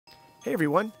Hey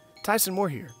everyone, Tyson Moore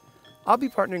here. I'll be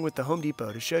partnering with the Home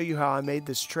Depot to show you how I made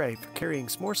this tray for carrying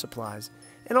s'more supplies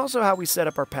and also how we set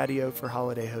up our patio for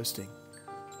holiday hosting.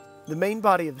 The main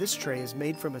body of this tray is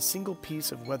made from a single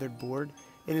piece of weathered board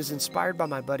and is inspired by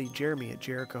my buddy Jeremy at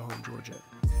Jericho Home, Georgia.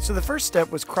 So the first step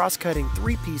was cross-cutting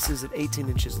 3 pieces at 18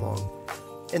 inches long.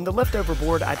 And the leftover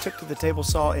board I took to the table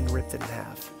saw and ripped it in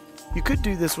half. You could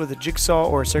do this with a jigsaw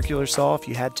or a circular saw if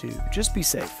you had to, just be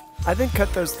safe. I then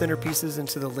cut those thinner pieces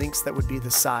into the links that would be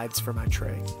the sides for my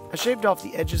tray. I shaved off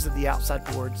the edges of the outside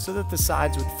board so that the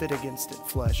sides would fit against it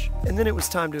flush, and then it was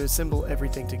time to assemble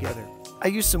everything together. I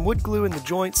used some wood glue in the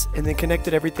joints and then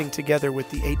connected everything together with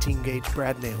the 18 gauge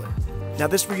brad nailer. Now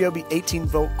this Ryobi 18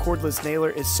 volt cordless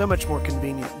nailer is so much more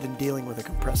convenient than dealing with a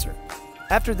compressor.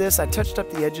 After this, I touched up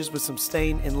the edges with some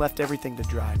stain and left everything to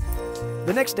dry.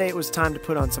 The next day it was time to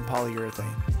put on some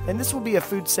polyurethane, and this will be a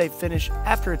food safe finish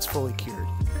after it's fully cured.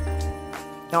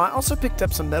 Now I also picked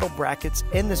up some metal brackets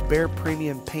and this Behr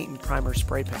Premium Paint and Primer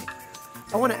spray paint.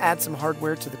 I want to add some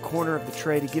hardware to the corner of the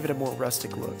tray to give it a more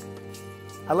rustic look.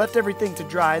 I left everything to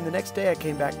dry, and the next day I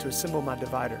came back to assemble my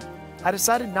divider. I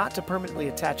decided not to permanently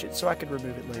attach it so I could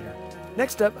remove it later.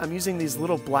 Next up, I'm using these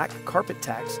little black carpet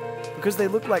tacks because they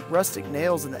look like rustic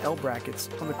nails in the L brackets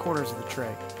on the corners of the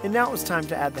tray. And now it was time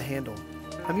to add the handle.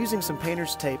 I'm using some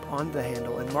painter's tape on the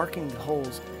handle and marking the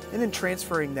holes and then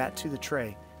transferring that to the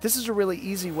tray. This is a really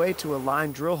easy way to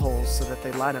align drill holes so that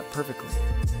they line up perfectly.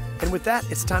 And with that,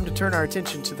 it's time to turn our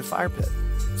attention to the fire pit.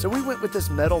 So we went with this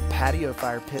metal patio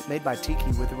fire pit made by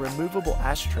Tiki with a removable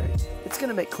ashtray. It's going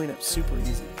to make cleanup super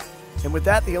easy. And with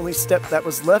that, the only step that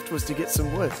was left was to get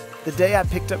some wood. The day I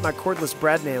picked up my cordless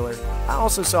brad nailer, I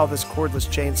also saw this cordless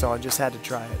chainsaw and just had to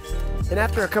try it. And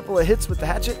after a couple of hits with the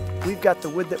hatchet, we've got the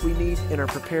wood that we need and are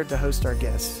prepared to host our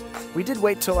guests. We did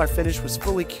wait till our finish was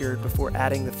fully cured before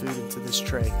adding the food into this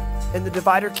tray. And the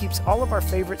divider keeps all of our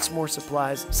favorite s'more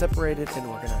supplies separated and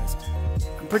organized.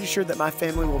 I'm pretty sure that my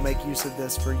family will make use of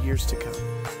this for years to come.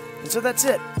 And so that's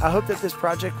it. I hope that this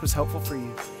project was helpful for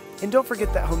you. And don't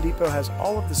forget that Home Depot has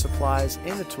all of the supplies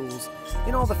and the tools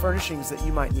and all the furnishings that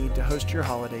you might need to host your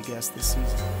holiday guests this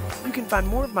season. You can find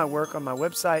more of my work on my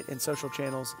website and social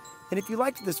channels, and if you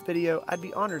liked this video, I'd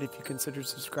be honored if you considered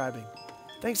subscribing.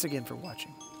 Thanks again for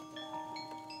watching.